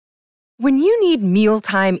When you need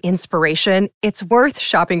mealtime inspiration, it's worth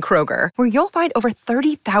shopping Kroger, where you'll find over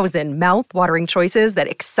 30,000 mouth-watering choices that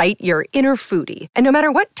excite your inner foodie. And no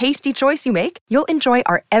matter what tasty choice you make, you'll enjoy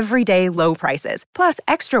our everyday low prices, plus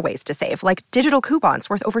extra ways to save, like digital coupons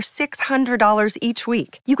worth over $600 each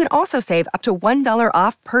week. You can also save up to $1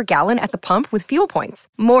 off per gallon at the pump with fuel points.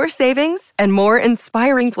 More savings and more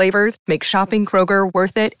inspiring flavors make shopping Kroger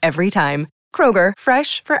worth it every time. Kroger,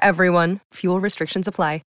 fresh for everyone. Fuel restrictions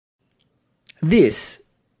apply. This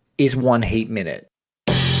is One Heat Minute.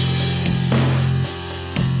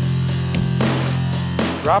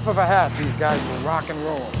 Drop of a hat, these guys will rock and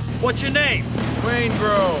roll. What's your name? Wayne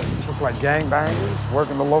Grove. Look like gangbangers,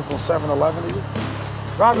 working the local 7-Eleven here.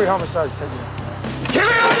 Robbery, homicides, take it. Give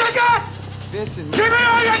me all you got! Listen. Give me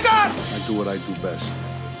all you got! I do what I do best.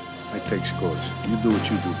 I take scores. You do what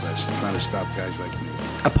you do best. Trying to stop guys like me.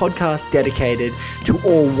 A podcast dedicated to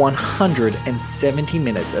all 170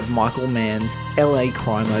 minutes of Michael Mann's LA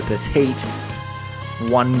crime opus Heat,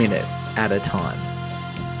 1 minute at a time.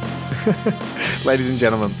 Ladies and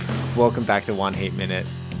gentlemen, welcome back to One Heat Minute.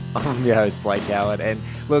 I'm your host, Blake Howard, and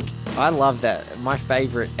look, I love that. My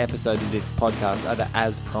favourite episodes of this podcast are the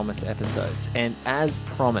As Promised episodes, and as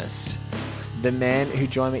promised, the man who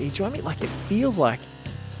joined me, like, it feels like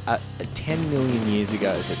 10 million years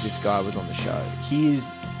ago that this guy was on the show. He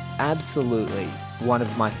is absolutely one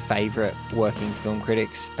of my favourite working film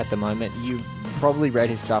critics at the moment. You've probably read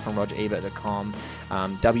his stuff on RogerEbert.com.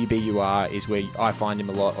 WBUR is where I find him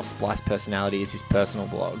a lot, or Splice Personality is his personal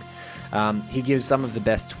blog. He gives some of the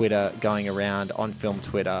best Twitter going around on film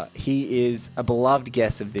Twitter. He is a beloved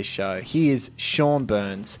guest of this show. He is Sean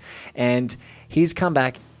Burns, and he's come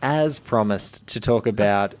back as promised to talk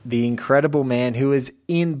about the incredible man who is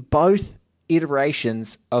in both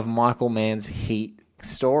iterations of Michael Mann's Heat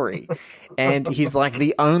story. And he's like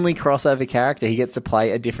the only crossover character. He gets to play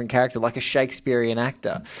a different character, like a Shakespearean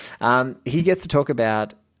actor. He gets to talk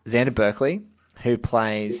about Xander Berkeley, who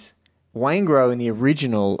plays Wayne Grove in the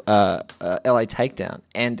original LA Takedown.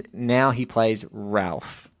 And now he plays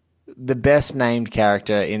Ralph, the best named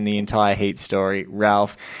character in the entire Heat story,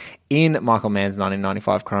 Ralph, in Michael Mann's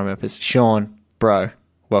 1995 crime opus. Sean, bro,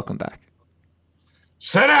 welcome back.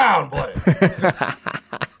 Sit down, Blake.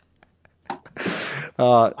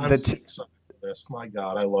 I'm so excited for this. My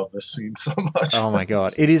God, I love this scene so much. Oh my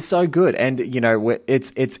God, it is so good, and you know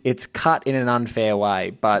it's cut in an unfair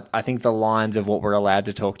way, but I think the lines of what we're allowed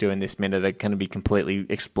to talk to in this minute are going to be completely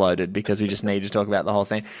exploded because we just need to talk about the whole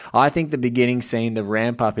scene. I think the beginning scene, the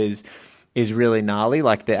ramp up is really gnarly,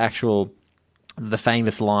 like the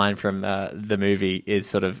famous line from the movie is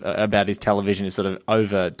sort of about his television is sort of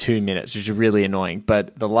over 2 minutes, which is really annoying.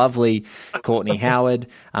 But the lovely Courtney Howard,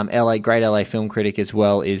 great LA film critic as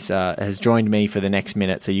well, has joined me for the next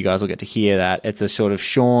minute, so you guys will get to hear that. It's a sort of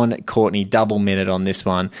Sean Courtney double minute on this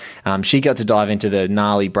one. She got to dive into the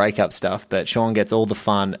gnarly breakup stuff, but Sean gets all the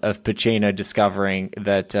fun of Pacino discovering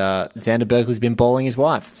that Xander Berkeley's been balling his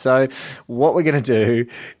wife. So what we're going to do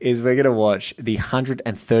is we're going to watch the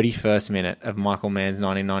 131st minute of Michael Mann's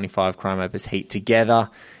 1995 crime opus Heat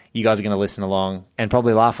together. You guys are going to listen along and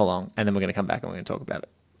probably laugh along, and then we're going to come back and we're going to talk about it.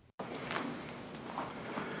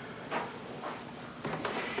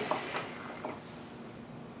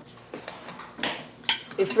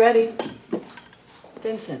 It's ready.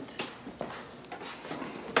 Vincent.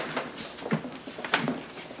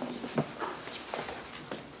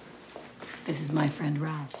 This is my friend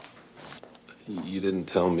Ralph. You didn't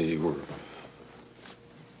tell me you were...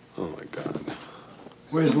 Oh, my God.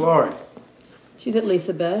 Where's Lauren? She's at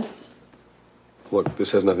Lisa Beth's. Look,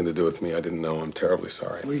 this has nothing to do with me. I didn't know. I'm terribly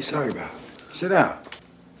sorry. What are you sorry about? Sit down.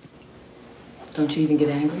 Don't you even get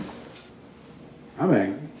angry? I'm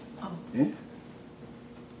angry. Oh. Yeah?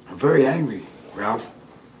 I'm very angry, Ralph.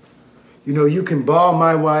 You know, you can ball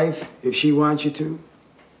my wife if she wants you to.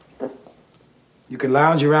 You can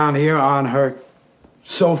lounge around here on her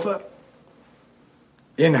sofa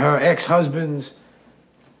in her ex-husband's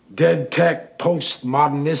dead tech,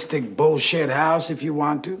 postmodernistic bullshit house if you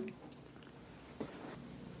want to.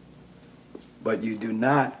 But you do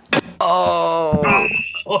not. Oh.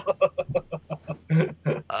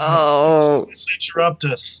 Oh. Interrupt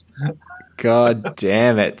us. God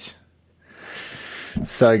damn it.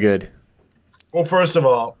 So good. Well, first of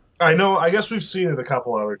all, I guess we've seen it a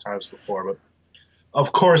couple other times before, but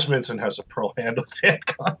of course Vincent has a pearl-handled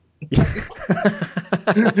handgun.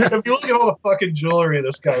 If you look at all the fucking jewelry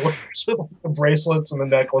this guy wears, with the bracelets and the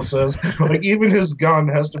necklaces, like even his gun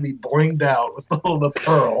has to be blinged out with the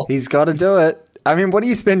pearl. He's got to do it. I mean, what do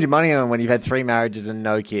you spend your money on when you've had 3 marriages and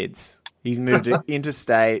no kids? He's moved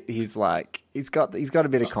interstate. He's got a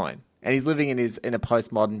bit of coin. And he's living in a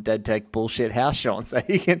postmodern dead tech bullshit house, Sean. So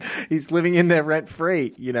he's living in there rent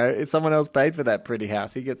free. You know, if someone else paid for that pretty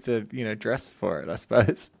house, he gets to, you know, dress for it, I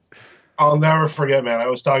suppose. I'll never forget, man. I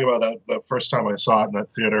was talking about that the first time I saw it in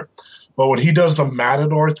that theater. But when he does the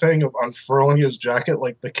matador thing of unfurling his jacket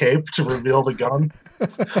like the cape to reveal the gun,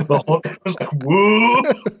 the whole thing was like, woo!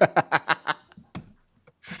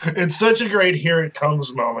 It's such a great here it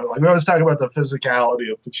comes moment. Like, I was talking about the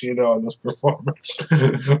physicality of Pacino in this performance.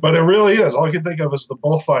 But it really is. All I can think of is the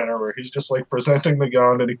bullfighter where he's just like presenting the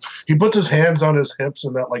gun and he puts his hands on his hips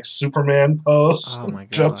in that like Superman pose. Oh my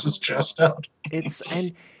God. Jumps his chest out.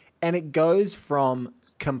 And it goes from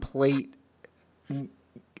complete...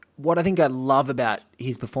 What I think I love about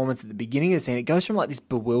his performance at the beginning of the scene, it goes from like this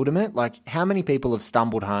bewilderment, like how many people have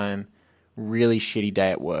stumbled home, really shitty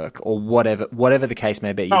day at work, or whatever the case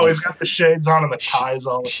may be. He's got the shades on and the ties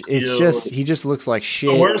all askew. He just looks like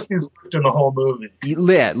shit. The worst he's looked in the whole movie.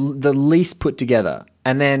 Yeah, the least put together.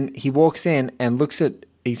 And then he walks in and looks at,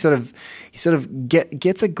 he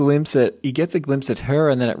gets a glimpse at her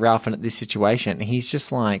and then at Ralph and at this situation. And he's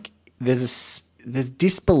just like, there's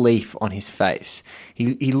disbelief on his face.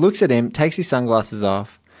 He looks at him, takes his sunglasses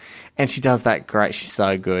off, and she does that great. She's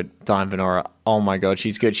so good, Diane Venora. Oh my God,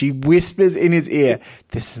 she's good. She whispers in his ear,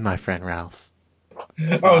 "This is my friend Ralph."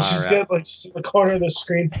 She's got like she's in the corner of the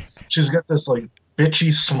screen. She's got this like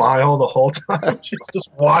bitchy smile the whole time. She's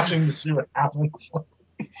just watching to see what happens.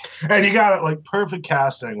 And you got it like perfect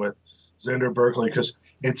casting with Xander Berkeley because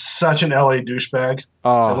it's such an LA douchebag.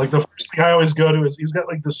 Oh. And like the first thing I always go to is he's got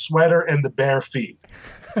like the sweater and the bare feet.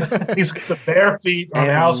 He's got the bare feet on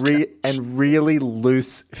house and really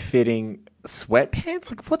loose fitting sweatpants.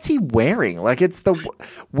 Like, what's he wearing? Like,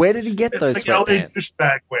 where did he get those like sweatpants? LA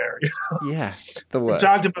douchebag wear. Yeah, the We worst.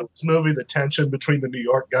 talked about this movie, the tension between the New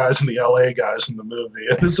York guys and the LA guys in the movie.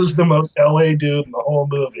 And this is the most LA dude in the whole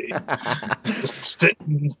movie, just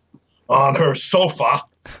sitting on her sofa.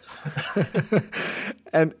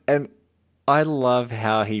 and I love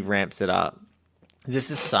how he ramps it up.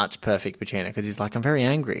 This is such perfect Pacino because he's like, "I'm very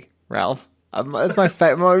angry, Ralph." That's my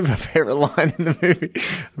favorite line in the movie.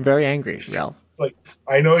 "I'm very angry, Ralph." It's like,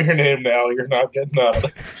 I know your name now. You're not getting out of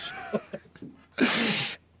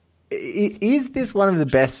it. Is this one of the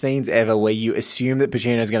best scenes ever where you assume that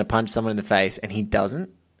Pacino's going to punch someone in the face and he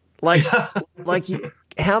doesn't? Like,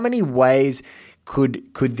 how many ways could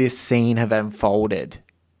this scene have unfolded?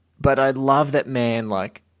 But I love that man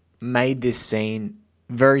like made this scene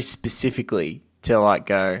very specifically to like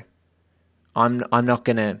go, I'm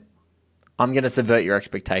going to subvert your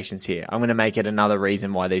expectations here. I'm going to make it another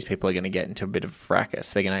reason why these people are going to get into a bit of a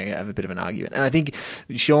fracas. They're going to have a bit of an argument. And I think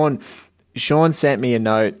Sean sent me a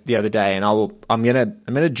note the other day, and I'm going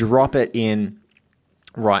to drop it in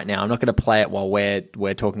right now. I'm not going to play it while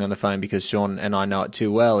we're talking on the phone because Sean and I know it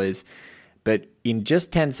too well. But in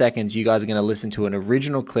just 10 seconds, you guys are going to listen to an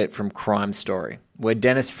original clip from Crime Story, where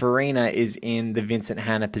Dennis Farina is in the Vincent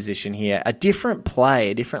Hanna position here. A different play,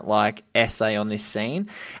 a different like essay on this scene.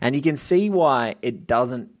 And you can see why it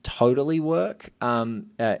doesn't totally work in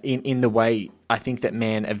the way I think that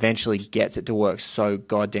man eventually gets it to work so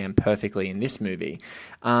goddamn perfectly in this movie.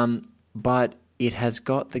 But it has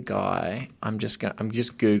got the guy, I'm just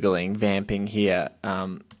Googling, vamping here.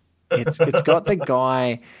 It's got the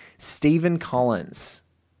guy... Stephen Collins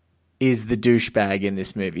is the douchebag in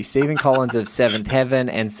this movie. Stephen Collins of Seventh Heaven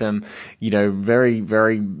and some, very,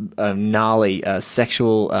 very gnarly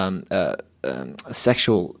sexual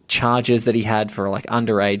charges that he had for like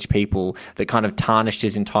underage people that kind of tarnished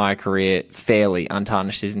his entire career, fairly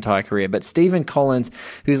untarnished his entire career. But Stephen Collins,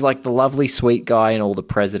 who's like the lovely sweet guy in All the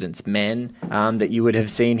President's Men, that you would have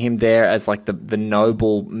seen him there as like the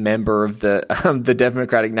noble member of the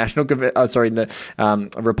Democratic National the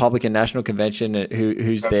Republican National Convention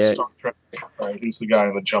who's there. Star Trek, right? Who's the guy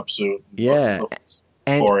in the jumpsuit? Yeah.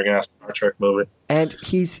 Boring ass Star Trek movie. And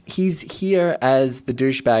he's here as the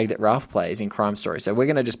douchebag that Ralph plays in Crime Story. So we're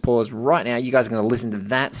going to just pause right now. You guys are going to listen to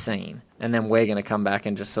that scene, and then we're going to come back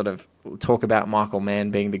and just sort of talk about Michael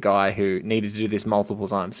Mann being the guy who needed to do this multiple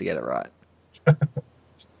times to get it right.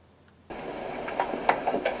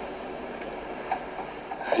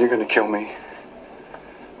 You're going to kill me.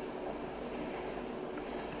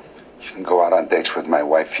 You can go out on dates with my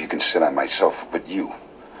wife. You can sit on my sofa, but you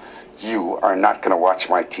are not going to watch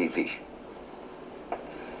my TV.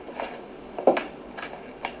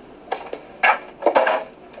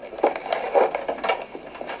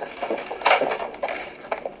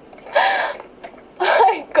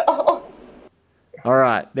 Michael. All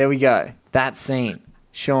right, there we go. That scene.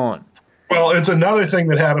 Sean. Well, it's another thing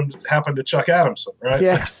that happened to Chuck Adamson, right?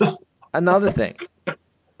 Yes, another thing.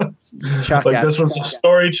 Chuck Like out. this was a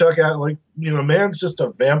story Chuck out. Like, man's just a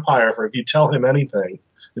vampire. For if you tell him anything,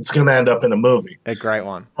 it's going to end up in a movie A great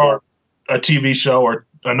one. or a TV show or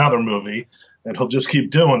another movie, and he'll just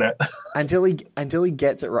keep doing it. Until he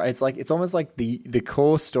gets it right. It's almost like the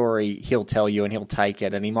core story he'll tell you and he'll take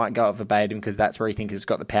it and he might go up verbatim because that's where he thinks he's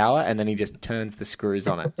got the power, and then he just turns the screws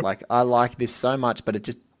on it. Like, I like this so much, but it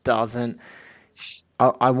just doesn't.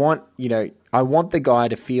 I want the guy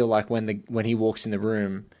to feel like when he walks in the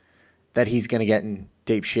room that he's going to get in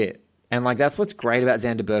deep shit. And like, that's what's great about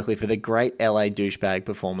Xander Berkeley for the great LA douchebag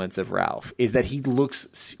performance of Ralph, is that he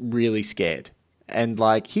looks really scared. And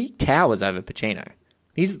like, he towers over Pacino.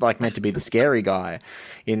 He's like meant to be the scary guy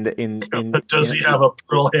Does he have a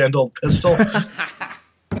pearl-handled pistol?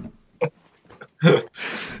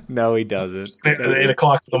 No, he doesn't. At 8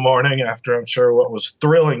 o'clock in the morning, after I'm sure what was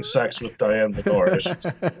thrilling sex with Diane Medora.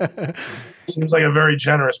 Seems like a very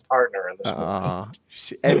generous partner in this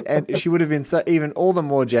movie. And she would have been so even all the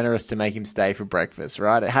more generous to make him stay for breakfast,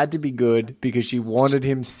 right? It had to be good because she wanted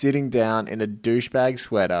him sitting down in a douchebag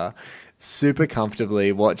sweater, super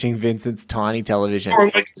comfortably watching Vincent's tiny television. Or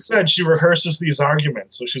like I said, she rehearses these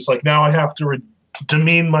arguments. So she's like, now I have to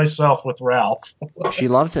demean myself with Ralph. She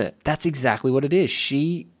loves it. That's exactly what it is.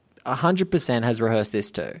 She 100% has rehearsed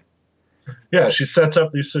this too. Yeah, she sets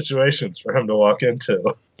up these situations for him to walk into.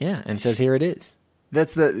 Yeah, and says, here it is.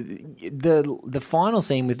 That's the final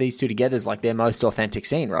scene with these two together is like their most authentic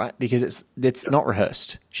scene, right? Because it's not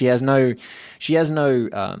rehearsed. She has no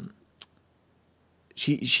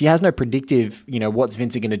predictive, what's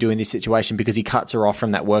Vincent going to do in this situation, because he cuts her off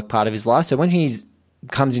from that work part of his life. So when he's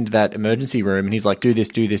comes into that emergency room and he's like, do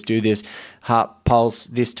this, heart pulse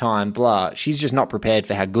this time, blah, she's just not prepared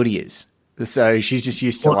for how good he is. So she's just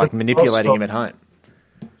used to like manipulating him at home.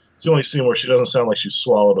 It's the only scene where she doesn't sound like she's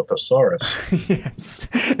swallowed a thesaurus. Yes.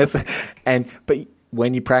 But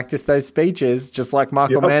when you practice those speeches, just like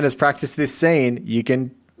Michael Mann has practiced this scene, you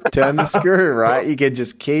can turn the screw, right? You can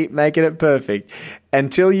just keep making it perfect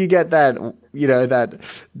until you get that, that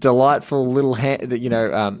delightful little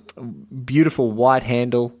beautiful white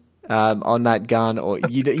handle on that gun, or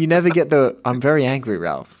you never get the "I'm very angry,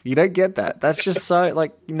 Ralph." You don't get that. That's just so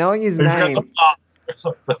like knowing his name.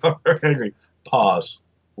 Very angry. Pause.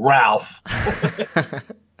 Ralph.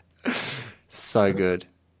 So good.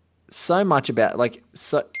 So much about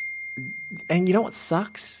and you know what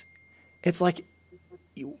sucks? It's like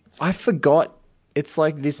I forgot. It's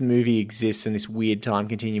like this movie exists in this weird time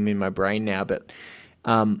continuum in my brain now, but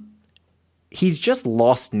he's just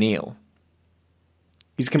lost Neil.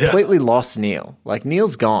 He's completely lost Neil. Like,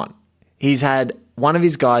 Neil's gone. He's had one of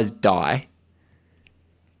his guys die.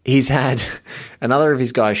 He's had another of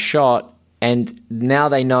his guys shot, and now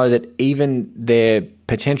they know that even their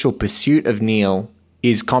potential pursuit of Neil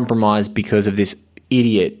is compromised because of this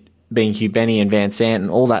idiot being Hugh Benny and Van Sant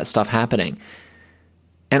and all that stuff happening.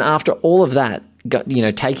 And after all of that,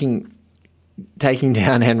 taking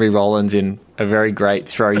down Henry Rollins in a very great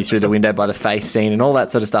throw you through the window by the face scene and all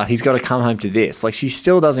that sort of stuff, he's got to come home to this. Like, she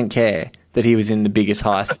still doesn't care that he was in the biggest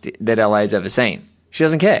heist that LA's ever seen. She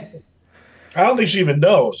doesn't care. I don't think she even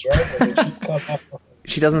knows, right? I mean, she's come up.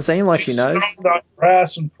 She doesn't seem like she knows. Stoned on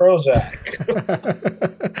grass and Prozac.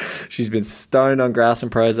 She's been stoned on grass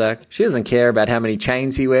and Prozac. She doesn't care about how many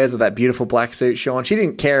chains he wears or that beautiful black suit, Sean. She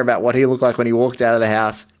didn't care about what he looked like when he walked out of the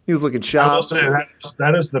house. He was looking sharp. I will say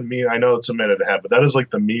that is the mean. I know it's a minute ahead, but that is like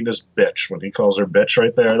the meanest bitch when he calls her bitch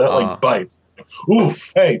right there. That like bites.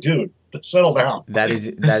 Oof! Hey, dude, settle down. That is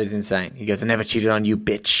insane. He goes, "I never cheated on you,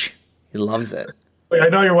 bitch." He loves it. Like, I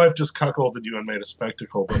know your wife just cuckolded you and made a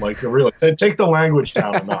spectacle, but like, really, take the language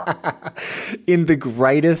down a notch. In the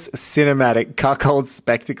greatest cinematic cuckold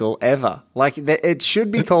spectacle ever. Like, it should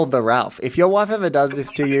be called the Ralph. If your wife ever does this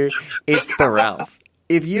to you, it's the Ralph.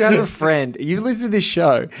 If you have a friend, you listen to this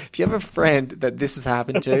show, if you have a friend that this has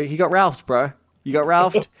happened to, he got Ralphed, bro. You got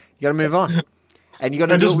Ralphed. You got to move on. And you got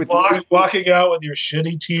to do just it with walking out with your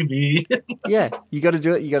shitty TV. Yeah, you got to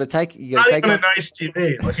do it. You got to take. Not even a nice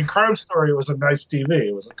TV. Like in Crime Story, it was a nice TV.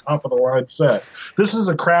 It was a top of the line set. This is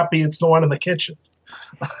a crappy. It's the one in the kitchen.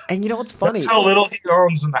 And you know what's funny? That's how little he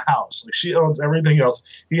owns in the house. Like, she owns everything else.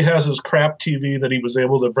 He has his crap TV that he was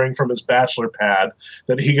able to bring from his bachelor pad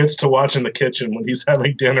that he gets to watch in the kitchen when he's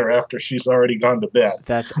having dinner after she's already gone to bed.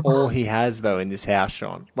 That's all he has, though, in this house,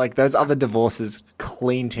 Sean. Like, those other divorces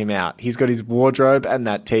cleaned him out. He's got his wardrobe and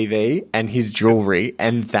that TV and his jewelry,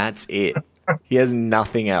 and that's it. He has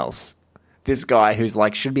nothing else. This guy who's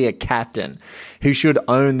like should be a captain, who should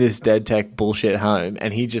own this dead tech bullshit home,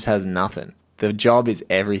 and he just has nothing. The job is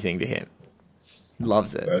everything to him. He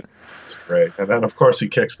loves it. It's great. And then, of course, he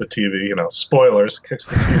kicks the TV. Spoilers, kicks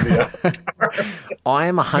the TV out. I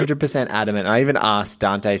am 100% adamant. I even asked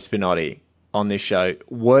Dante Spinotti on this show,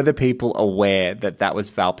 were the people aware that was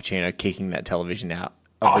Val Pacino kicking that television out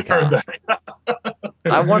of the car? I heard that.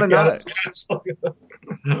 I want to know.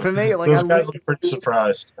 For me, those guys are pretty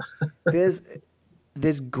surprised.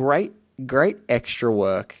 There's great extra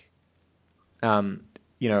work. I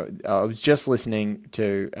was just listening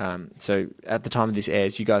to, so at the time of this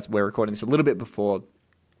airs, you guys were recording this a little bit before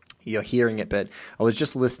you're hearing it, but I was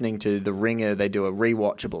just listening to The Ringer. They do a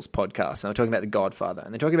Rewatchables podcast, and they're talking about The Godfather,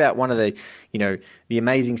 and they're talking about one of the, the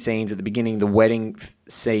amazing scenes at the beginning, the wedding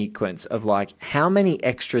sequence of like how many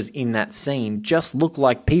extras in that scene just look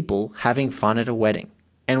like people having fun at a wedding.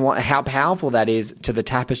 And how powerful that is to the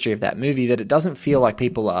tapestry of that movie, that it doesn't feel like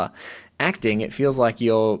people are acting. It feels like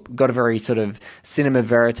you've got a very sort of cinema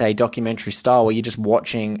verite documentary style where you're just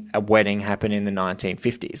watching a wedding happen in the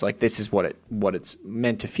 1950s. Like, this is what it's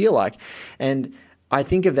meant to feel like. And I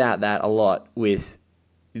think about that a lot with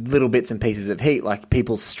little bits and pieces of Heat, like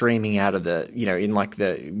people streaming out of the, in like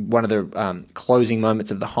one of the closing moments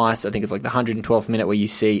of the heist. I think it's like the 112th minute where you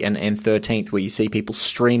see, and 13th where you see people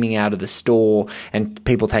streaming out of the store and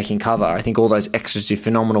people taking cover. I think all those extras do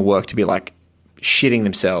phenomenal work to be like shitting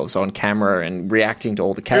themselves on camera and reacting to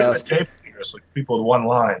all the chaos. Like people with one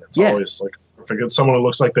line. It's always like, forget someone who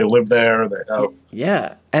looks like they live there.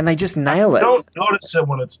 Yeah, and they just nail it. I don't notice it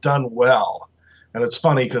when it's done well. And it's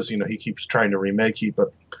funny because, he keeps trying to remake Heat,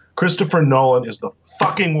 but Christopher Nolan is the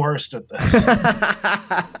fucking worst at this.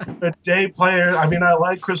 The day player, I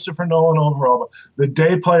like Christopher Nolan overall, but the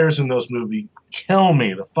day players in those movies kill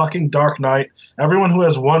me. The fucking Dark Knight, everyone who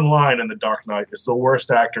has one line in The Dark Knight is the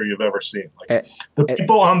worst actor you've ever seen. The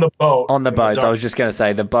people on the boat. On the boats, I was just going to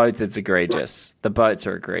say, the boats, it's egregious. The boats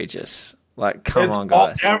are egregious. Like, come on,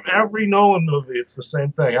 guys. Every Nolan movie, it's the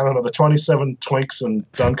same thing. I don't know, the 27 twinks in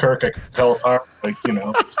Dunkirk, I can tell apart.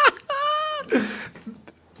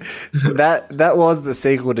 That was the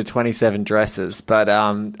sequel to 27 Dresses, but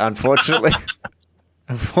unfortunately,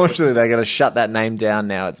 they're going to shut that name down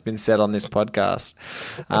now. It's been said on this podcast.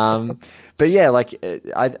 But yeah, like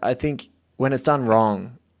I think when it's done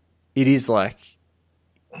wrong, it is like,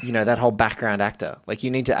 that whole background actor. Like, you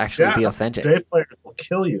need to actually be authentic. Day players will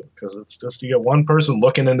kill you because it's just, you get one person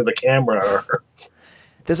looking into the camera.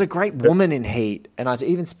 There's a great woman in Heat, and I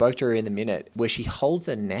even spoke to her in the minute, where she holds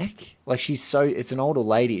her neck. Like, it's an older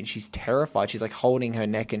lady and she's terrified. She's like holding her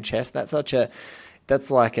neck and chest. I don't know,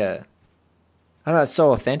 it's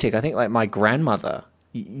so authentic. I think like my grandmother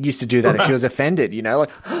used to do that if she was offended, you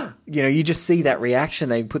just see that reaction.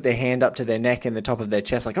 They put their hand up to their neck and the top of their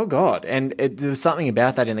chest, like, oh God. And there was something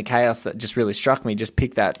about that in the chaos that just really struck me. Just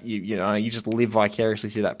pick that, you just live vicariously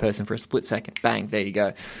through that person for a split second. Bang, there you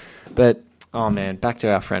go. But, oh man, back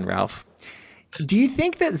to our friend Ralph. Do you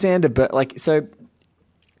think that Xander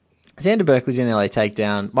Berkeley's in LA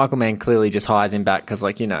Takedown, Michael Mann clearly just hires him back because,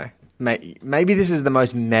 maybe this is the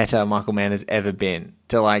most meta Michael Mann has ever been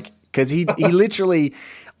because he literally,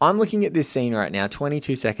 I'm looking at this scene right now,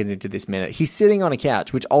 22 seconds into this minute. He's sitting on a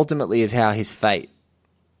couch, which ultimately is how his fate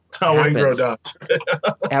happens.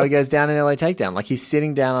 How he goes down in LA Takedown. Like, he's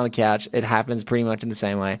sitting down on a couch. It happens pretty much in the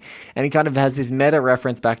same way. And he kind of has this meta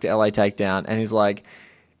reference back to LA Takedown. And he's like,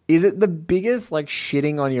 is it the biggest,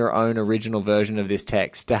 shitting on your own original version of this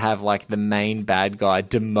text to have, the main bad guy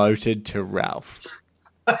demoted to Ralph?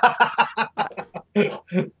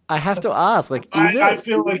 I have to ask, I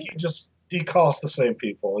feel like he calls the same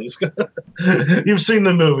people. You've seen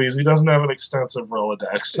the movies. He doesn't have an extensive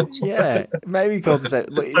Rolodex. Yeah, maybe he calls the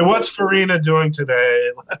same. So what's Farina doing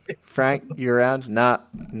today? Frank, you around? Nah,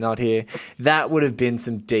 not here. That would have been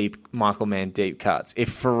some deep Michael Mann deep cuts if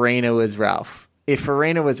Farina was Ralph. If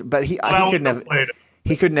Farina was, but he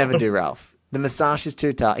could never do Ralph. The moustache is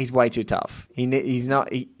too tough. He's way too tough. He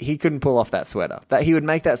couldn't pull off that sweater. That he would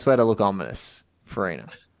make that sweater look ominous. Farina.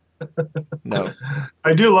 No.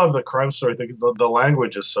 I do love the Crime Story thing because the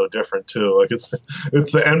language is so different too. It's the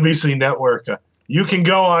NBC network. You can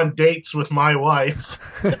go on dates with my wife.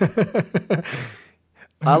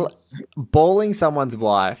 Balling someone's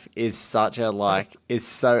wife is so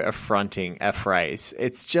affronting a phrase.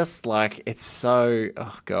 It's just it's so,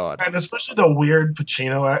 oh God. And especially the weird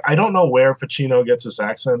Pacino. I don't know where Pacino gets his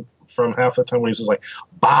accent from half the time when he says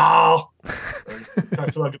ball. He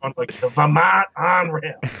talks about going the Vermont on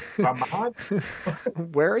rails. Vermont?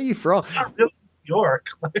 Where are you from? It's not really New York.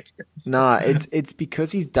 No, it's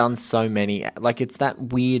because he's done so many. It's that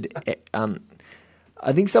weird.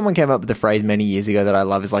 I think someone came up with the phrase many years ago that I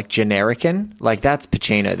love is like generican. Like that's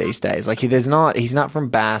Pacino these days. Like he's not from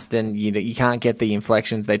Boston. You can't get the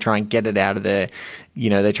inflections. They try and get it out of their,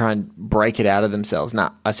 they try and break it out of themselves.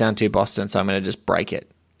 Nah, I sound too Boston, so I'm going to just break it.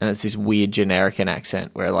 And it's this weird generican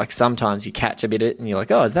accent where like sometimes you catch a bit of it and you're like,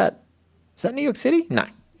 oh, is that New York City? No,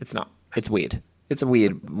 it's not. It's weird. It's a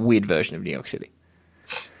weird version of New York City.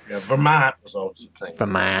 Yeah, Vermont was always the thing.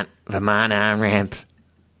 Vermont on-ramp.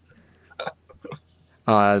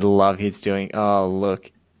 Oh, I love his doing. Oh,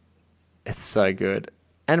 look. It's so good.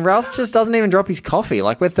 And Ralph just doesn't even drop his coffee.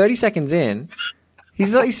 Like, we're 30 seconds in. He's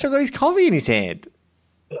still got his coffee in his hand.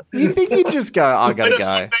 You think he'd just go, I gotta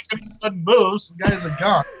go. Make any sudden moves. The guy's a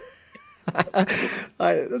gun.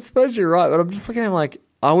 I suppose you're right, but I'm just looking at him like,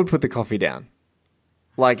 I would put the coffee down.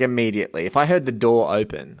 Like, immediately. If I heard the door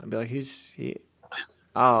open, I'd be like, who's here?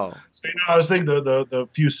 Oh. So, I was thinking the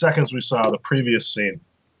few seconds we saw the previous scene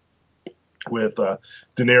with De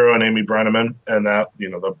Niro and Amy Brenneman and that,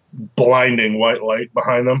 the blinding white light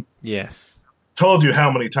behind them. Yes. Told you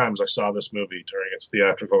how many times I saw this movie during its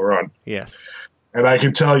theatrical run. Yes. And I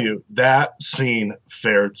can tell you that scene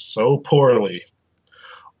fared so poorly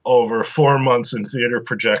over 4 months in theater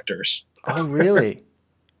projectors. Oh, really?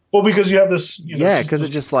 Well, because you have this, because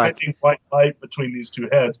it's just like white light between these two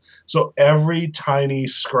heads. So every tiny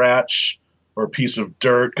scratch or piece of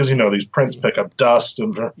dirt, because these prints pick up dust,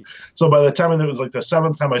 and so by the time it was like the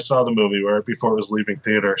 7th time I saw the movie, before it was leaving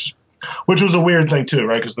theaters, which was a weird thing too,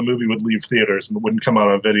 right? Because the movie would leave theaters and it wouldn't come out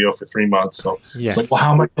on video for 3 months. So yes. It's like, well,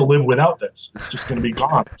 how am I to live without this? It's just going to be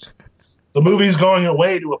gone. The movie's going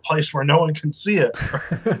away to a place where no one can see it.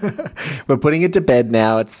 We're putting it to bed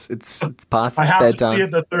now. It's past I have bedtime. to see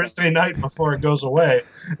it the Thursday night before it goes away,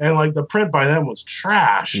 and like the print by then was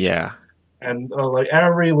trash. Yeah, and like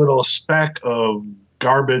every little speck of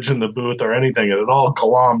garbage in the booth or anything, it all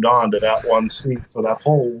glommed onto that one seat, so that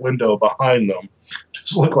whole window behind them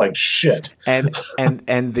just looked like shit. And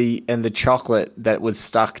the chocolate that was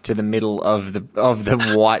stuck to the middle of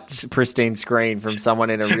the white pristine screen from someone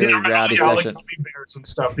in a really rowdy session. Like gummy bears and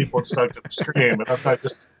stuff people had stuck to the screen, but I thought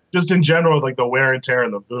just in general, like the wear and tear in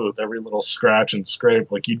the booth, every little scratch and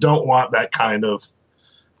scrape, like you don't want that kind of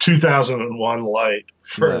 2001 light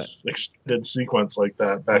for an extended sequence like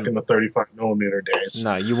that back in the 35mm days.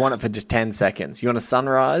 No, you want it for just 10 seconds. You want a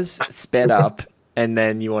sunrise, sped up, and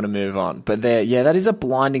then you want to move on. But that is a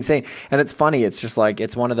blinding scene. And it's funny. It's just like,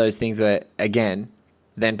 it's one of those things where, again,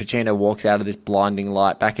 then Pacino walks out of this blinding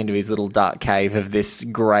light back into his little dark cave of this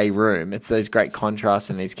grey room. It's those great contrasts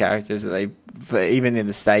in these characters that even in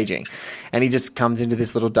the staging. And he just comes into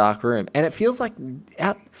this little dark room. And it feels like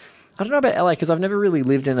I don't know about LA because I've never really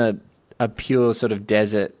lived in a pure sort of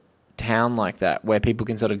desert town like that where people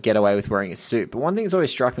can sort of get away with wearing a suit. But one thing that's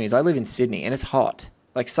always struck me is I live in Sydney and it's hot.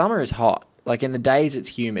 Like summer is hot. Like in the days it's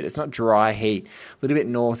humid. It's not dry heat. A little bit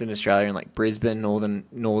north in Australia in like Brisbane,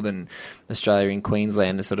 northern Australia in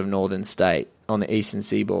Queensland, the sort of northern state on the eastern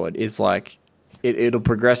seaboard is like it'll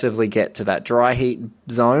progressively get to that dry heat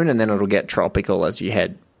zone and then it'll get tropical as you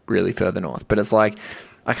head really further north. But it's like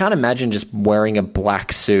I can't imagine just wearing a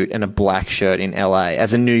black suit and a black shirt in LA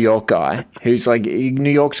as a New York guy who's like,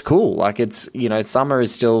 New York's cool. Like it's, summer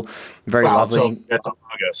is still very lovely. It's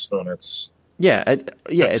August, then it's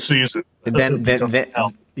it's season. Then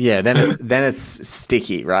it's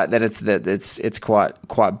sticky, right? Then it's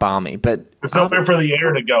quite balmy. But there's nowhere for the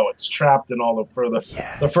air to go. It's trapped in all the further.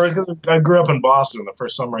 Yes. The first, I grew up in Boston. The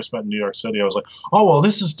first summer I spent in New York City, I was like, oh well,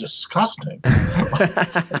 this is disgusting.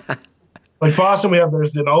 Like Boston,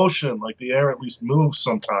 there's an ocean. Like the air at least moves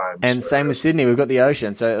sometimes. And same with Sydney, we've got the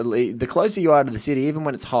ocean. So the closer you are to the city, even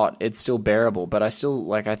when it's hot, it's still bearable. But I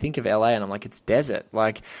still I think of LA and I'm like, it's desert.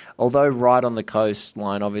 Like although right on the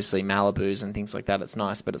coastline, obviously Malibu's and things like that, it's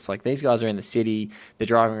nice. But it's like these guys are in the city, they're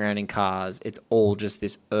driving around in cars. It's all just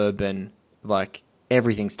this urban, like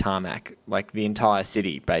everything's tarmac, like the entire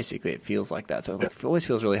city, basically. It feels like that. So it always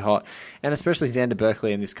feels really hot. And especially Xander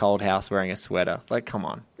Berkeley in this cold house wearing a sweater. Like, come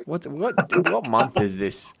on. What month is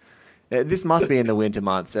this? This must be in the winter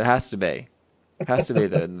months. It has to be. It has to be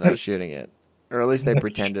that they're shooting it. Or at least they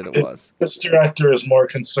pretended it was. This director is more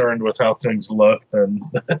concerned with how things look than,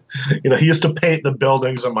 he used to paint the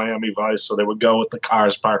buildings in Miami Vice so they would go with the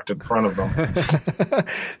cars parked in front of them.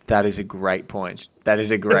 That is a great point.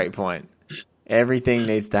 Everything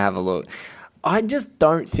needs to have a look. I just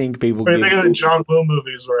don't think people I think of the John Woo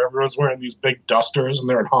movies where everyone's wearing these big dusters and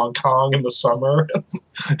they're in Hong Kong in the summer.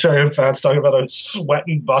 Giant fans talking about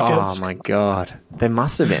sweating buckets. Oh, my God. They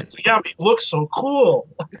must have been. Yeah, but it looks so cool.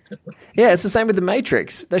 Yeah, it's the same with The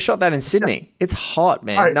Matrix. They shot that in Sydney. Yeah. It's hot,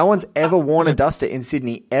 man. Right. No one's ever worn a duster in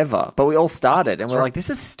Sydney, ever. But we all started, and we're like,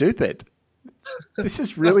 this is stupid. This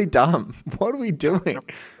is really dumb. What are we doing?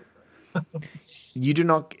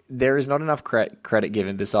 There is not enough credit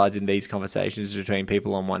given, besides in these conversations between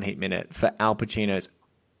people on One Heat Minute, for Al Pacino's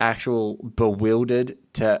actual bewildered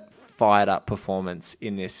to fired up performance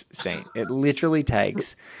in this scene. It literally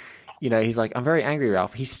takes, he's like, I'm very angry,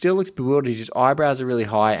 Ralph. He still looks bewildered. His eyebrows are really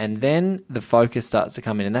high. And then the focus starts to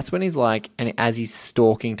come in. And that's when he's like, and as he's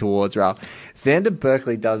stalking towards Ralph, Xander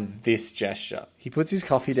Berkeley does this gesture. He puts his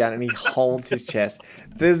coffee down and he holds his chest.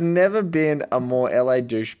 There's never been a more LA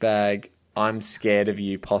douchebag, I'm scared of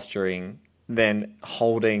you posturing than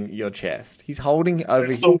holding your chest. He's holding over.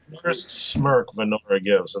 It's the worst smirk Venora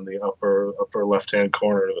gives in the upper left-hand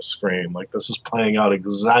corner of the screen. Like, this is playing out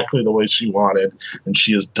exactly the way she wanted, and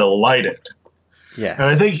she is delighted. Yeah. And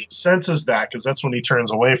I think he senses that, because that's when he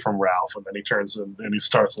turns away from Ralph, and then he turns and he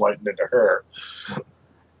starts lighting into her.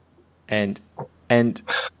 And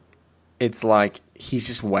it's like he's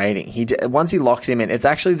just waiting. Once he locks him in, it's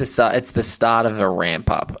actually the start. It's the start of a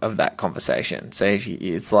ramp up of that conversation. So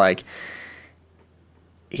it's like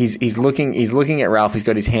he's looking at Ralph. He's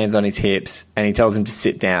got his hands on his hips, and he tells him to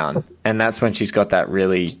sit down. And that's when she's got that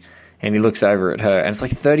really. And he looks over at her, and it's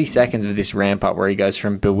like 30 seconds of this ramp up where he goes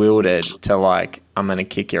from bewildered to like, I'm going to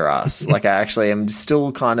kick your ass. Like, I actually am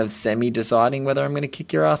still kind of semi-deciding whether I'm going to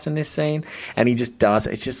kick your ass in this scene. And he just does.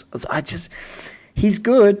 He's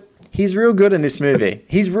good. He's real good in this movie.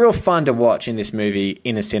 He's real fun to watch in this movie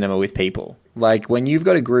in a cinema with people. Like, when you've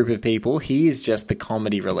got a group of people, he is just the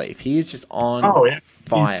comedy relief. He is just on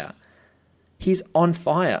fire. He's on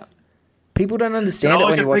fire. People don't understand it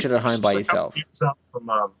when you watch it at home by yourself. It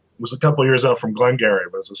was a couple years out from Glengarry,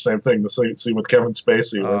 but it's the same thing. The scene with Kevin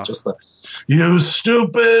Spacey, where it's just you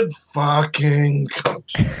stupid fucking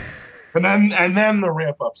coach. and then the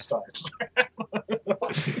ramp up starts.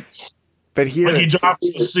 But here he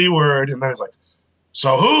drops the C word, and then he's like,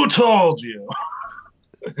 so who told you?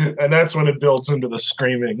 And that's when it builds into the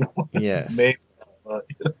screaming. Yes. Maybe,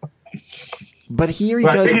 but here he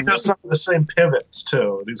goes. goes. He does some of the same pivots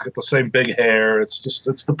too. He's got the same big hair. It's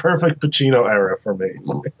the perfect Pacino era for me.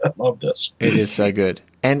 I love this. It is so good,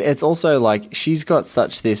 and it's also like she's got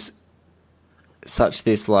such this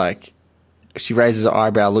like. She raises her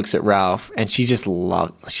eyebrow, looks at Ralph, and she just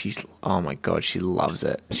oh my God, she loves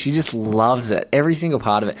it. She just loves it. Every single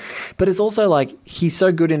part of it. But it's also like, he's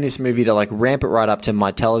so good in this movie to like ramp it right up to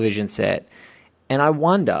my television set. And I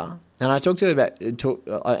wonder, and I talked to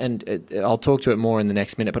it I'll talk to it more in the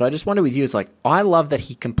next minute, but I just wonder with you, it's like, I love that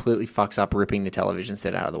he completely fucks up ripping the television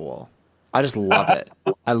set out of the wall. I just love it.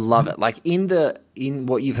 I love it. Like in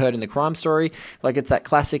what you've heard in the Crime Story, like it's that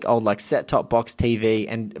classic old like set-top box TV,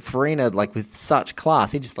 and Farina, like with such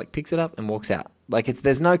class, he just like picks it up and walks out. Like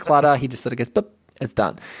there's no clutter. He just sort of goes, boop, it's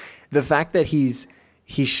done. The fact that he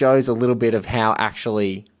shows a little bit of how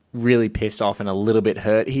actually really pissed off and a little bit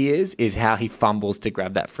hurt he is how he fumbles to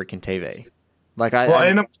grab that freaking TV. Like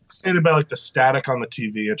I'm fascinated about like the static on the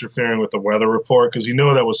TV interfering with the weather report, because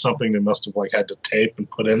that was something they must have like had to tape and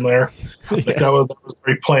put in there. Like yes. that was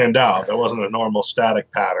very planned out. That wasn't a normal static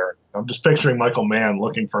pattern. I'm just picturing Michael Mann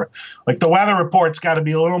looking for like the weather report's got to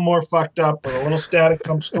be a little more fucked up, or a little static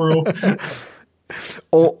comes through.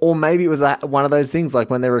 Or maybe it was one of those things like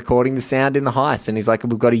when they're recording the sound in the heist, and he's like,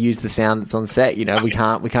 we've got to use the sound that's on set. We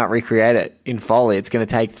can't recreate it in Foley. It's going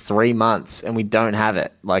to take 3 months, and we don't have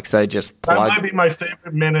it. Like, so just plug. That might be my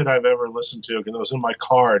favorite minute I've ever listened to, because I was in my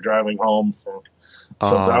car driving home from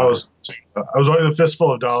something. I was on a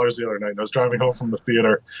fistful of dollars the other night, and I was driving home from the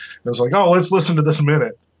theater, and I was like, oh, let's listen to this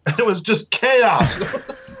minute. And it was just chaos.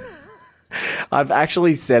 I've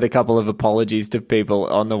actually said a couple of apologies to people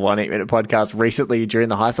on the 1 8 Minute podcast recently during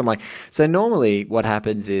the heist. I'm like, so normally what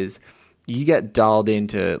happens is you get dialed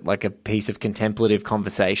into like a piece of contemplative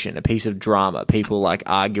conversation, a piece of drama, people like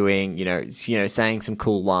arguing, saying some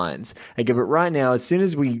cool lines. Okay, but right now, as soon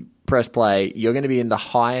as we press play, you're going to be in the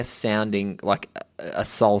highest sounding like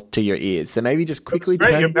assault to your ears. So maybe just quickly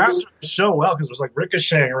turn. You mastered the show well, because it was like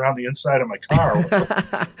ricocheting around the inside of my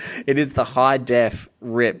car. It is the high def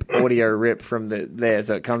audio rip from there,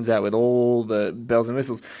 so it comes out with all the bells and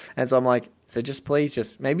whistles. And so I'm like, so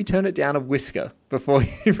please maybe turn it down a whisker before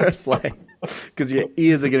you press play, because your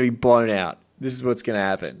ears are going to be blown out. This is what's going to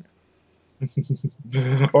happen.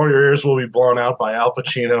 Or your ears will be blown out by Al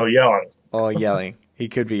Pacino yelling. Oh, yelling. He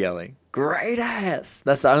could be yelling, great ass.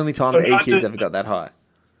 That's the only time EQ's ever got that high.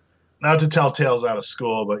 Not to tell tales out of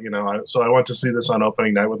school, but, so I went to see this on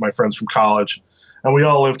opening night with my friends from college, and we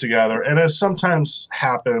all lived together. And as sometimes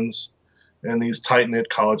happens in these tight-knit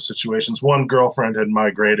college situations, one girlfriend had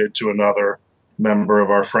migrated to another member of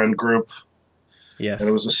our friend group. Yes. And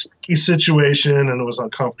it was a sticky situation, and it was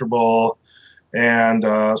uncomfortable. And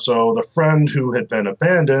so the friend who had been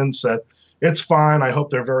abandoned said, "It's fine. I hope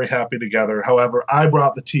they're very happy together. However, I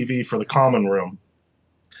brought the TV for the common room.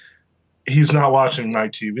 He's not watching my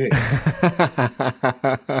TV."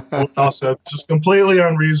 We all said, "This is completely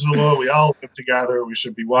unreasonable. We all live together. We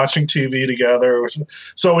should be watching TV together."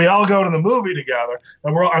 So we all go to the movie together,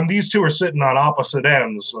 and these two are sitting on opposite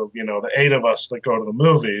ends of, the 8 of us that go to the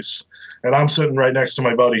movies. And I'm sitting right next to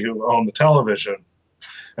my buddy who owned the television.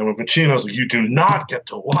 And when Pacino's like, "You do not get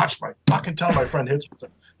to watch my fucking television," my friend hits me and says,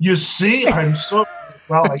 "You see, I'm so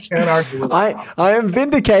well. I can't argue with I am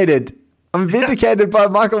vindicated. I'm vindicated by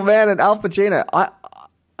Michael Mann and Al Pacino.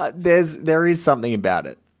 There is something about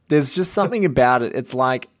it. There's just something about it. It's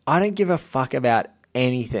like, I don't give a fuck about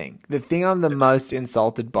anything. The thing I'm the most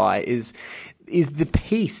insulted by is the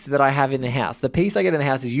peace that I have in the house. The peace I get in the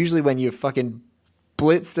house is usually when you're fucking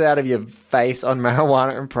blitzed out of your face on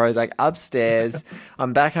marijuana and Prozac upstairs.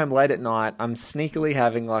 I'm back home late at night. I'm sneakily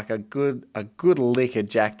having like a good lick of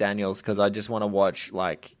Jack Daniels because I just want to watch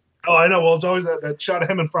like. Oh, I know. Well, it's always that shot of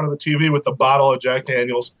him in front of the TV with the bottle of Jack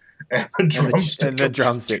Daniels and the drumstick. And the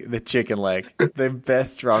drumstick, the chicken leg, the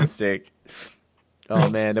best drumstick.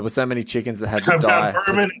 Oh man, there were so many chickens that had to die. I've got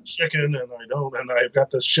bourbon and chicken, and I've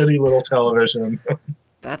got this shitty little television.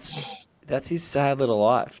 That's his sad little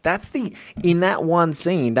life. In that one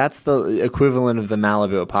scene, that's the equivalent of the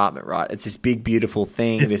Malibu apartment, right? It's this big, beautiful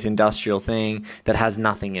thing, this industrial thing that has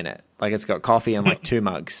nothing in it. Like, it's got coffee and like 2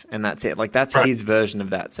 mugs, and that's it. Like, that's his version of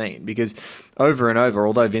that scene. Because over and over,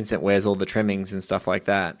 although Vincent wears all the trimmings and stuff like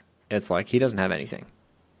that, it's like he doesn't have anything.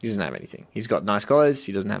 He doesn't have anything. He's got nice clothes.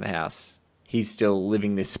 He doesn't have a house. He's still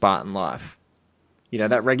living this Spartan life.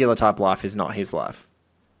 That regular type life is not his life.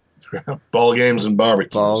 Ball games and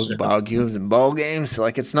barbecues. Barbecues and ball games.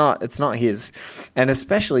 Like, it's not his. And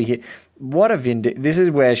especially, this is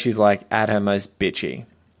where she's like at her most bitchy.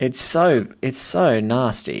 It's so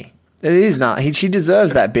nasty. It is not. She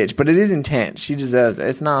deserves that bitch, but it is intense. She deserves it.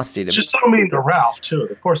 It's nasty. She's so mean to Ralph too.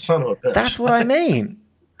 The poor son of a bitch. That's what I mean.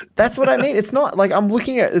 It's not like I'm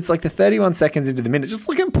looking at. It's like the 31 seconds into the minute. Just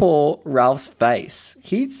look at poor Ralph's face.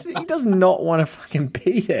 He does not want to fucking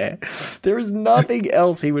be there. There is nothing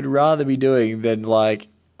else he would rather be doing than like,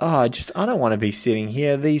 I don't want to be sitting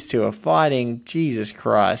here. These two are fighting. Jesus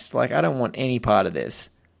Christ! Like, I don't want any part of this.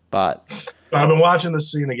 But I've been watching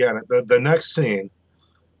this scene again. The next scene,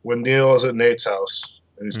 when Neil is at Nate's house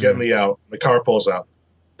and he's getting me out, the car pulls out.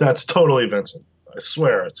 That's totally Vincent. I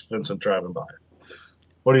swear it's Vincent driving by.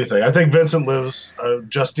 What do you think? I think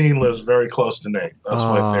Justine lives very close to Nate. That's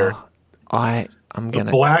my theory. The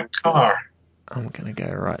black car. I'm going to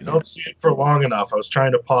go right now. I don't see it for long enough. I was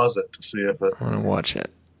trying to pause it to see if it. I want to watch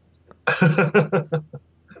it.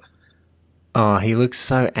 He looks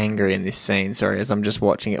so angry in this scene. Sorry, as I'm just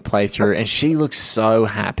watching it play through. And she looks so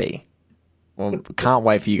happy. Well, can't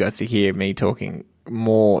wait for you guys to hear me talking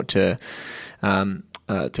more to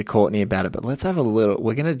Courtney about it, but let's have a little.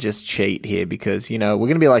 We're gonna just cheat here because we're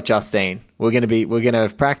gonna be like Justine. We're gonna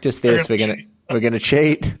practice this. We're gonna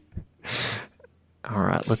cheat. All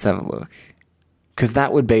right, let's have a look, because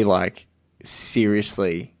that would be like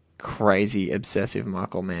seriously crazy obsessive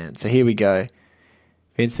Michael Mann. So here we go.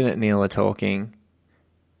 Vincent and Neil are talking.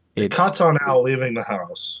 It cuts on Al leaving the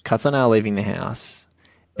house.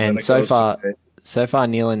 And so far,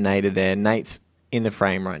 Neil and Nate are there. Nate's in the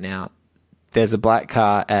frame right now. There's a black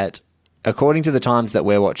car according to the times that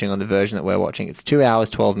we're watching on the version that we're watching, it's 2 hours,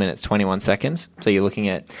 12 minutes, 21 seconds. So you're looking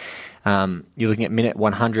at minute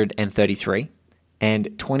 133,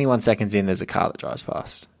 and 21 seconds in, there's a car that drives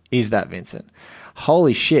past. Is that Vincent?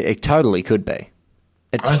 Holy shit! It totally could be.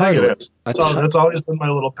 I think it is. That's always been my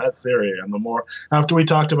little pet theory. And the more after we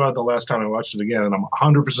talked about it the last time I watched it again, and I'm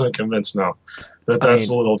 100% convinced now that's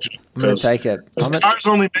a little. I'm gonna take it. Cars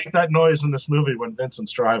only make that noise in this movie when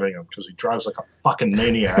Vincent's driving them because he drives like a fucking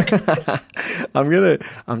maniac.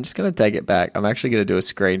 I'm just gonna take it back. I'm actually gonna do a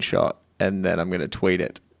screenshot and then I'm gonna tweet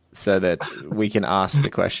it so that we can ask the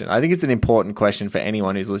question. I think it's an important question for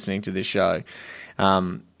anyone who's listening to this show.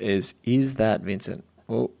 Is that Vincent?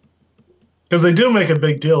 Well. Because they do make a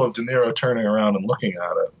big deal of De Niro turning around and looking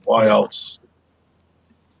at it. Why else?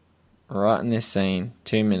 Right in this scene,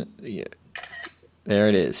 2 minutes. Yeah. There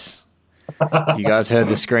it is. You guys heard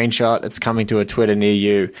the screenshot. It's coming to a Twitter near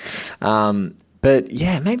you. But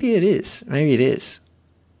yeah, maybe it is.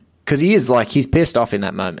 Because he's pissed off in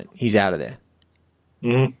that moment. He's out of there.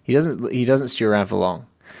 Mm-hmm. He doesn't stew around for long.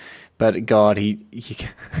 But God, he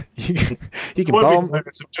can bomb.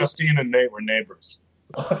 If Justine and Nate were neighbors.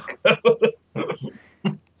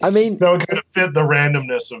 I mean, that would kind of fit the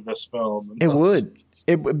randomness of this film. It would.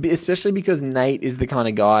 Especially because Nate is the kind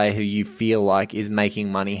of guy who you feel like is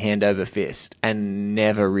making money hand over fist and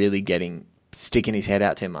never really sticking his head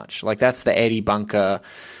out too much. Like that's the Eddie Bunker,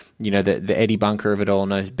 the Eddie Bunker of it all.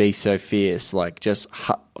 No, be so fierce, like just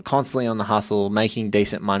constantly on the hustle, making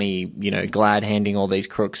decent money. Glad handing all these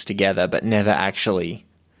crooks together, but never actually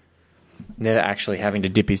having to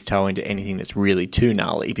dip his toe into anything that's really too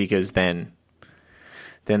gnarly, because then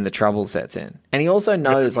the trouble sets in. And he also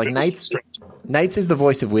knows, like Nate's is the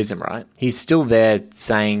voice of wisdom, right? He's still there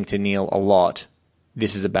saying to Neil a lot,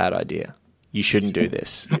 this is a bad idea. You shouldn't do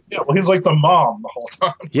this. Yeah, well, he's like the mom the whole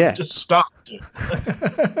time. Yeah. Just stop, dude.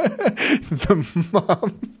 The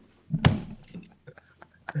mom.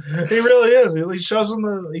 He really is. He shows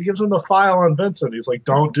him he gives him the file on Vincent. He's like,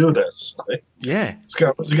 don't do this. Yeah.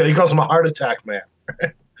 He calls him a heart attack man.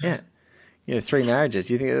 Yeah. 3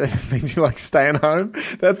 marriages. You think that means you like staying home?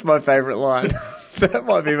 That's my favorite line. That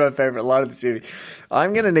might be my favorite line of this movie.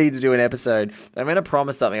 I'm going to need to do an episode. I'm going to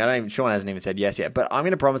promise something. Sean hasn't even said yes yet, but I'm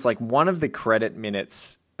going to promise like one of the credit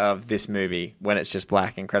minutes of this movie, when it's just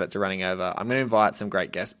black and credits are running over, I'm going to invite some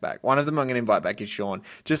great guests back. One of them I'm going to invite back is Sean,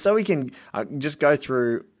 just so we can just go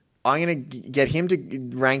through. I'm going to get him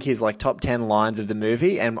to rank his like top 10 lines of the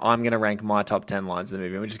movie, and I'm going to rank my top 10 lines of the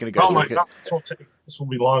movie. We're just going to go through. Oh my God, this will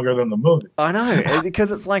be longer than the movie. I know,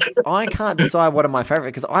 because it's like I can't decide what are my favorite,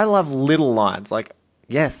 because I love little lines. Like,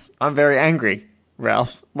 yes, I'm very angry,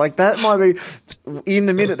 Ralph. Like that might be, in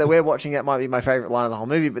the minute that we're watching it, might be my favorite line of the whole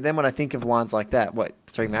movie. But then when I think of lines like that,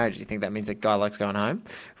 3 marriages, you think that means that guy likes going home?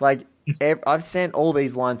 Like, I've sent all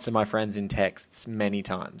these lines to my friends in texts many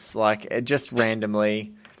times. Like, just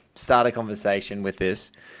randomly start a conversation with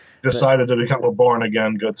this. Decided to become a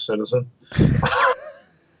born-again good citizen.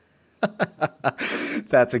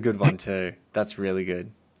 That's a good one too. That's really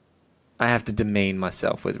good. I have to demean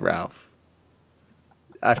myself with Ralph.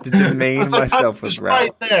 I have to demean myself with Ralph.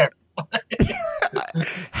 Right there.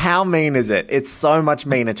 How mean is it? It's so much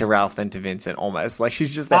meaner to Ralph than to Vincent, almost. Like,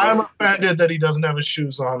 she's just... I'm offended that he doesn't have his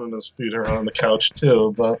shoes on and his feet are on the couch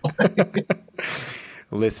too, but...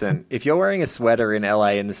 Listen, if you're wearing a sweater in LA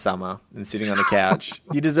in the summer and sitting on the couch,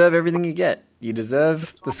 you deserve everything you get. You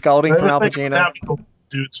deserve the scolding from Al Pacino.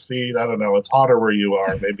 Dude's feet, I don't know. It's hotter where you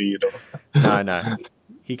are. Maybe you don't. No.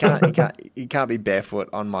 He can't be barefoot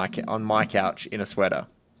on my couch in a sweater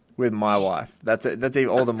with my wife. That's even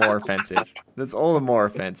all the more offensive. That's all the more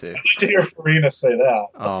offensive. To hear Farina say that.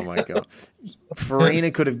 Oh my God.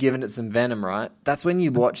 Farina could have given it some venom, right? That's when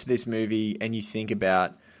you watch this movie and you think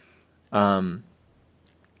about,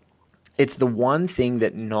 it's the one thing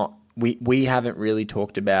that we haven't really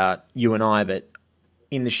talked about, you and I, but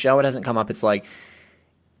in the show it hasn't come up. It's like,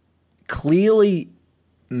 clearly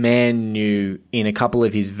Mann knew in a couple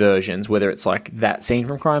of his versions, whether it's like that scene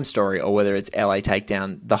from Crime Story or whether it's LA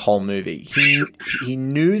Takedown, the whole movie, he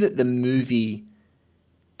knew that the movie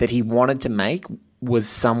that he wanted to make was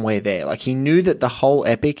somewhere there. Like, he knew that the whole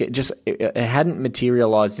epic, it hadn't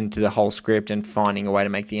materialized into the whole script and finding a way to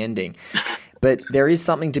make the ending. But there is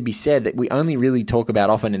something to be said that we only really talk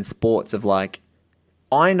about often in sports of like,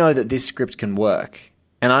 I know that this script can work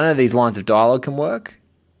and I know these lines of dialogue can work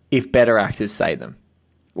if better actors say them.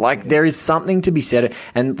 Like, there is something to be said.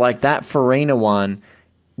 And like that Farina one,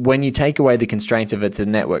 when you take away the constraints of it's a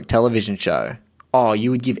network television show,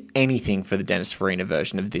 you would give anything for the Dennis Farina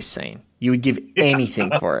version of this scene. You would give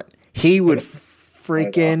anything for it. He would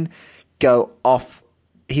freaking go off.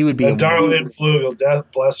 He would be Darlene Flugel,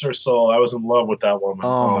 bless her soul. I was in love with that woman.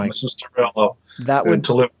 Oh my Mrs. Torello. That would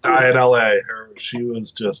to live die in LA. She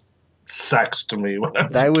was just sex to me when I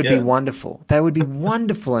was a kid. Be wonderful. They would be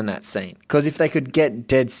wonderful in that scene, because if they could get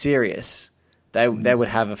dead serious, they would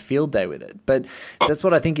have a field day with it. But that's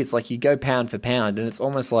what I think. It's like you go pound for pound, and it's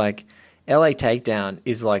almost like LA Takedown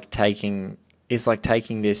is like taking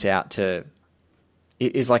this out to.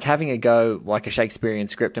 Is like having a go like a Shakespearean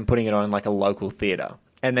script and putting it on in like a local theater.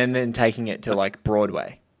 And then taking it to like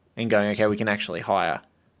Broadway and going, okay, we can actually hire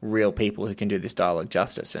real people who can do this dialogue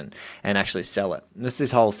justice and actually sell it. And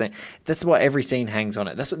this whole scene. That's why every scene hangs on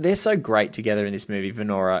it. That's what they're so great together in this movie,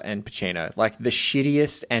 Venora and Pacino. Like the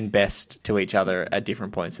shittiest and best to each other at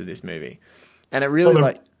different points of this movie. And it really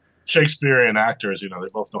like Shakespearean actors, they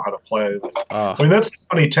both know how to play. I mean, that's the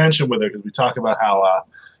funny tension with it, because we talk about how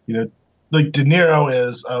like De Niro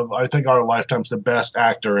is, I think, our lifetime's the best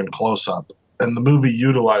actor in close-up. And the movie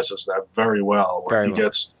utilizes that very well. Where he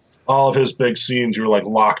gets all of his big scenes, you're like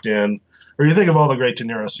locked in. Or you think of all the great De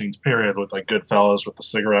Niro scenes, period, with like Goodfellas, with the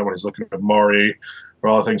cigarette when he's looking at Maury,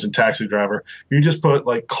 or all the things in Taxi Driver. You just put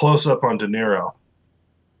like close-up on De Niro.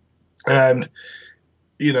 And,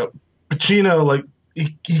 Pacino, like,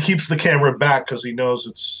 he keeps the camera back because he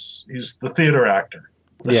knows he's the theater actor.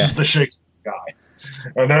 This is the Shakespeare guy.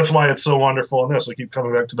 And that's why it's so wonderful in this. We keep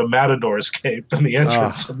coming back to the Matador escape in the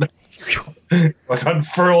entrance. And like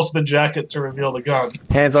unfurls the jacket to reveal the gun.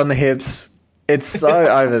 Hands on the hips. It's so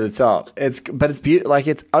over the top. It's beautiful. Like,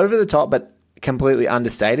 it's over the top, but completely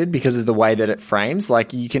understated because of the way that it frames.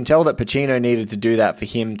 Like, you can tell that Pacino needed to do that for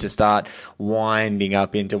him to start winding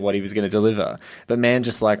up into what he was going to deliver. But man,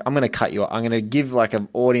 just like, I'm going to cut you off. I'm going to give like an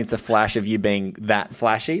audience a flash of you being that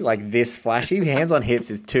flashy, like this flashy. Hands on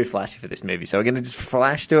hips is too flashy for this movie. So we're going to just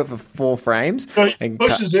flash to it for 4 frames. No, he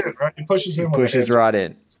pushes in, right? He pushes in. Pushes right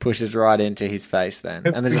in. Pushes right into his face then.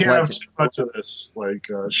 And then just can't have too much of this like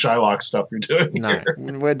Shylock stuff you're doing. No,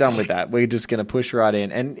 we're done with that. We're just going to push right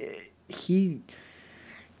in. And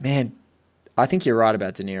I think you're right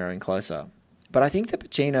about De Niro in Close Up. But I think that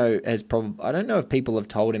Pacino has probably, I don't know if people have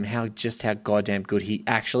told him how goddamn good he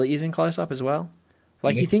actually is in Close Up as well.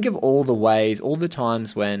 Like, you think of all the ways, all the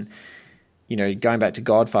times when, you know, going back to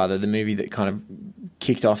Godfather, the movie that kind of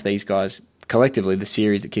kicked off these guys, collectively, the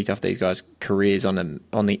series that kicked off these guys' careers on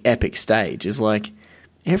the epic stage, is like,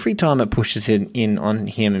 every time it pushes in on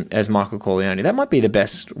him as Michael Corleone, that might be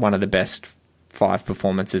one of the best 5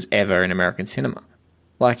 performances ever in American cinema.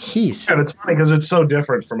 Like, and it's funny because it's so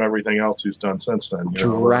different from everything else he's done since then.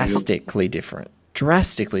 Drastically different.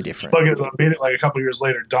 Drastically different. Like a couple years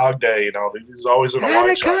later, Dog Day, you know, he's always in a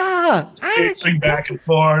wide shot. Pacing back and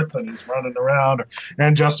forth, and he's running around.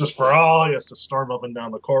 And Justice for All, he has to storm up and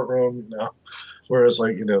down the courtroom, you know. Whereas,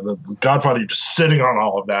 like, you know, the Godfather, you're just sitting on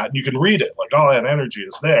all of that, and you can read it. Like, all that energy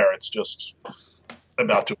is there. It's just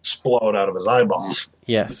about to explode out of his eyeballs.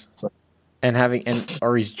 Yes.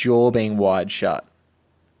 Or his jaw being wide shut.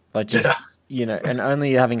 Like, just, you know, and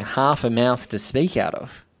only having half a mouth to speak out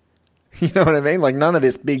of. You know what I mean? Like, none of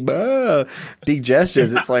this big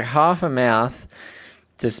gestures. It's like half a mouth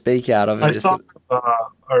to speak out of. I thought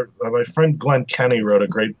my friend Glenn Kenny wrote a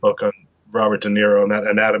great book on Robert De Niro and that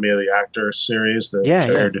Anatomy of the Actor series.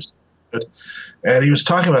 And he was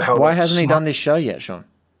talking about how... Why hasn't he done this show yet, Sean?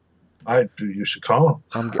 You should call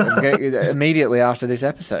him. Immediately after this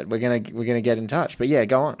episode, we're gonna get in touch. But yeah,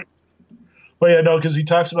 go on. Well, yeah, no, because he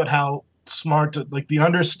talks about how smart, like the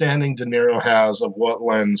understanding De Niro has of what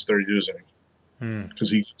lens they're using,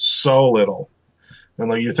 because he gets so little. And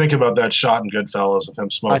like, you think about that shot in Goodfellas of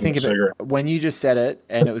him smoking a cigarette. When you just said it,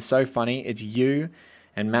 and it was so funny. It's you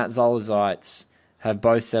and Matt Zolazites have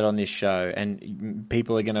both said on this show, and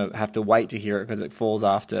people are going to have to wait to hear it because it falls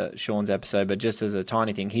after Sean's episode, but just as a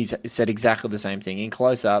tiny thing, he's said exactly the same thing. In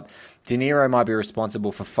Close Up, De Niro might be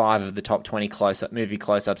responsible for 5 of the top 20 movie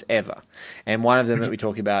close-ups ever. And one of them that we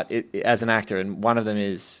talk about as an actor, and one of them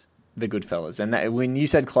is The Goodfellas. And when you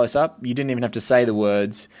said Close Up, you didn't even have to say the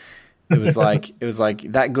words. It was like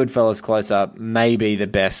that Goodfellas Close-Up may be the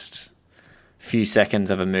best few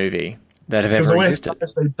seconds of a movie that have ever existed.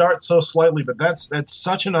 They dart so slightly, but that's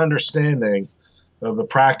such an understanding of the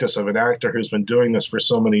practice of an actor who's been doing this for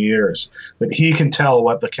so many years that he can tell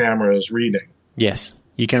what the camera is reading. Yes,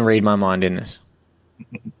 you can read my mind in this.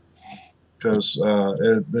 Because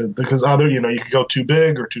other, you know, you could go too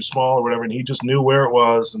big or too small or whatever, and he just knew where it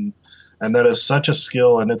was, and that is such a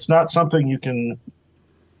skill, and it's not something you can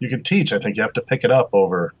teach. I think you have to pick it up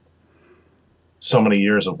over so many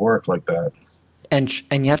years of work like that. And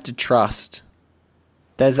you have to trust.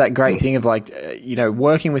 There's that great thing of like, you know,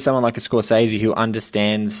 working with someone like a Scorsese who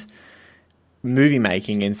understands movie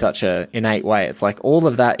making in such an innate way. It's like all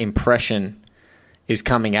of that impression is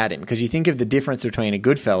coming at him. Because you think of the difference between a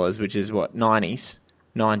Goodfellas, which is what, 90s,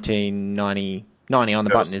 1990, 90 on the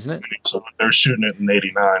button, isn't it? So they're shooting it in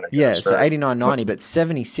 89. Yeah, so 89, 90, but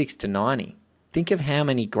 76 to 90. Think of how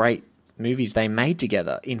many great movies they made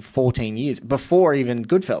together in 14 years, before even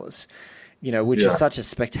Goodfellas. You know, which is such a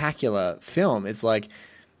spectacular film. It's like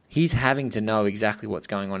he's having to know exactly what's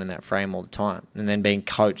going on in that frame all the time, and then being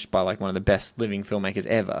coached by like one of the best living filmmakers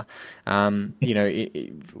ever. You know,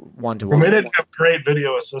 one-to-one. Well, they didn't have great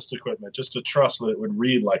video assist equipment just to trust that it would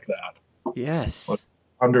read like that. Yes. Like,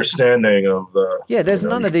 understanding of the... Yeah, there's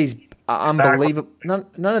none of these unbelievable...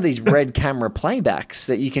 None of these red camera playbacks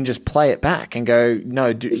that you can just play it back and go, see...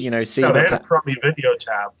 No, they had a crummy video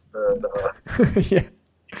tab. Yeah.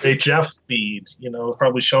 HF feed, you know,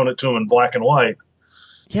 probably showing it to him in black and white.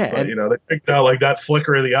 Yeah. But, you know, they figured out like that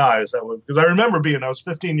flicker of the eyes. Because I remember I was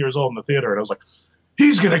 15 years old in the theater, and I was like,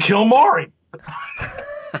 he's going to kill Maury.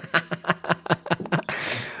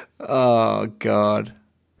 Oh, God.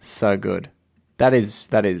 So good. That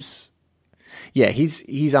is. Yeah,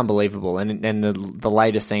 he's unbelievable. And the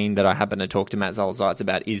later scene that I happen to talk to Matt Zolazites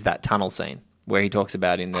about is that tunnel scene where he talks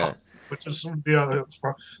about in the which is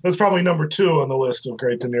that's probably number 2 on the list of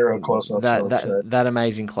great De Niro close-ups. That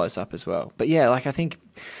amazing close-up as well. But yeah, like I think,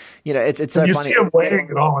 you know, it's so you funny. You see him weighing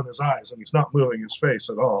it all in his eyes, and he's not moving his face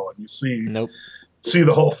at all, and you see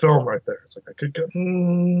the whole film right there. It's like I could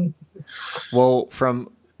go. Well,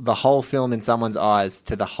 from the whole film in someone's eyes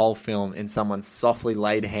to the whole film in someone's softly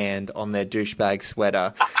laid hand on their douchebag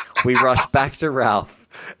sweater, we rush back to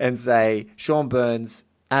Ralph and say, Sean Burns,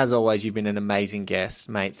 as always, you've been an amazing guest,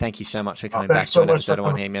 mate. Thank you so much for coming back to an episode of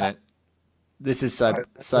One Heat Minute. This is so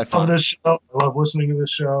fun. I love this show. I love listening to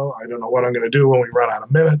this show. I don't know what I'm going to do when we run out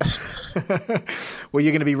of minutes. Well,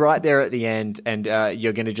 you're going to be right there at the end, and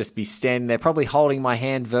you're going to just be standing there, probably holding my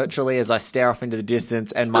hand virtually as I stare off into the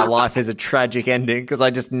distance, and my life is a tragic ending because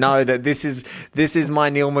I just know that this is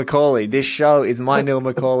my Neil McCauley. This show is my Neil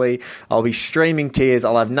McCauley. I'll be streaming tears.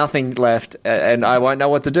 I'll have nothing left, and I won't know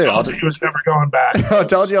what to do. I told you he was never going back. I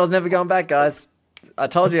told you I was never going back, guys. I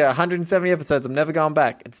told you 170 episodes. I'm never going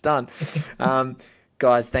back. It's done.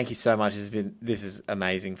 Guys, thank you so much. This is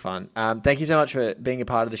amazing fun. Thank you so much for being a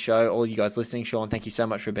part of the show. All you guys listening, Sean, thank you so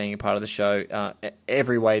much for being a part of the show.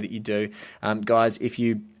 Every way that you do. Guys, if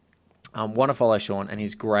you want to follow Sean and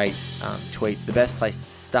his great tweets, the best place to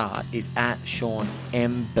start is at Sean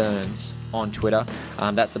M. Burns on Twitter.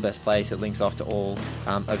 That's the best place. It links off to all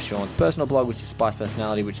of Sean's personal blog, which is Spice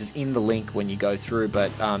Personality, which is in the link when you go through,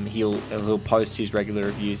 but he'll post his regular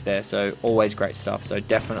reviews there, so always great stuff. So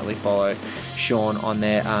definitely follow Sean on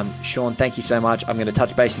there. Sean, thank you so much. I'm going to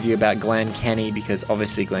touch base with you about Glenn Kenny, because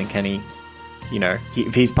obviously Glenn Kenny, you know,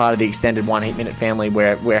 if he's part of the extended One Heat Minute family,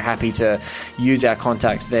 we're happy to use our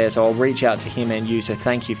contacts there. So I'll reach out to him and you. So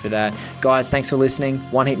thank you for that. Guys, thanks for listening.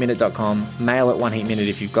 OneHeatMinute.com. Mail at One Heat Minute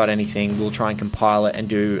if you've got anything. We'll try and compile it and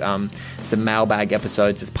do some mailbag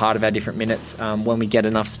episodes as part of our different minutes when we get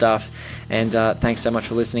enough stuff. And thanks so much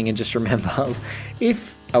for listening. And just remember,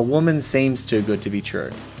 if a woman seems too good to be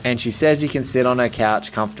true and she says you can sit on her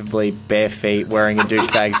couch comfortably, bare feet, wearing a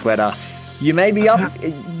douchebag sweater, you may be up...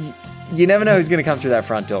 You never know who's going to come through that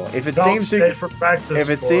front door. If it seems too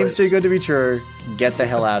good to be true, get the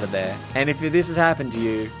hell out of there. And if this has happened to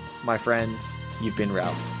you, my friends, you've been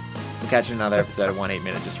Ralphed. We'll catch you in another episode of 1 8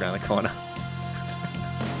 Minute just around the corner.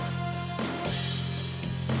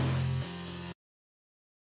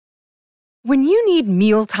 When you need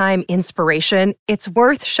mealtime inspiration, it's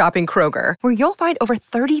worth shopping Kroger, where you'll find over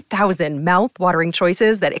 30,000 mouth-watering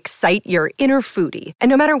choices that excite your inner foodie. And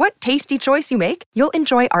no matter what tasty choice you make, you'll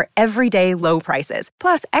enjoy our everyday low prices,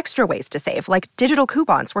 plus extra ways to save, like digital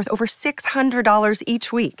coupons worth over $600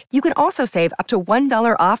 each week. You can also save up to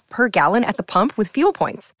 $1 off per gallon at the pump with fuel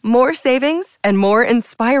points. More savings and more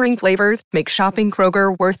inspiring flavors make shopping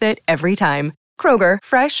Kroger worth it every time. Kroger,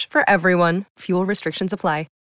 fresh for everyone. Fuel restrictions apply.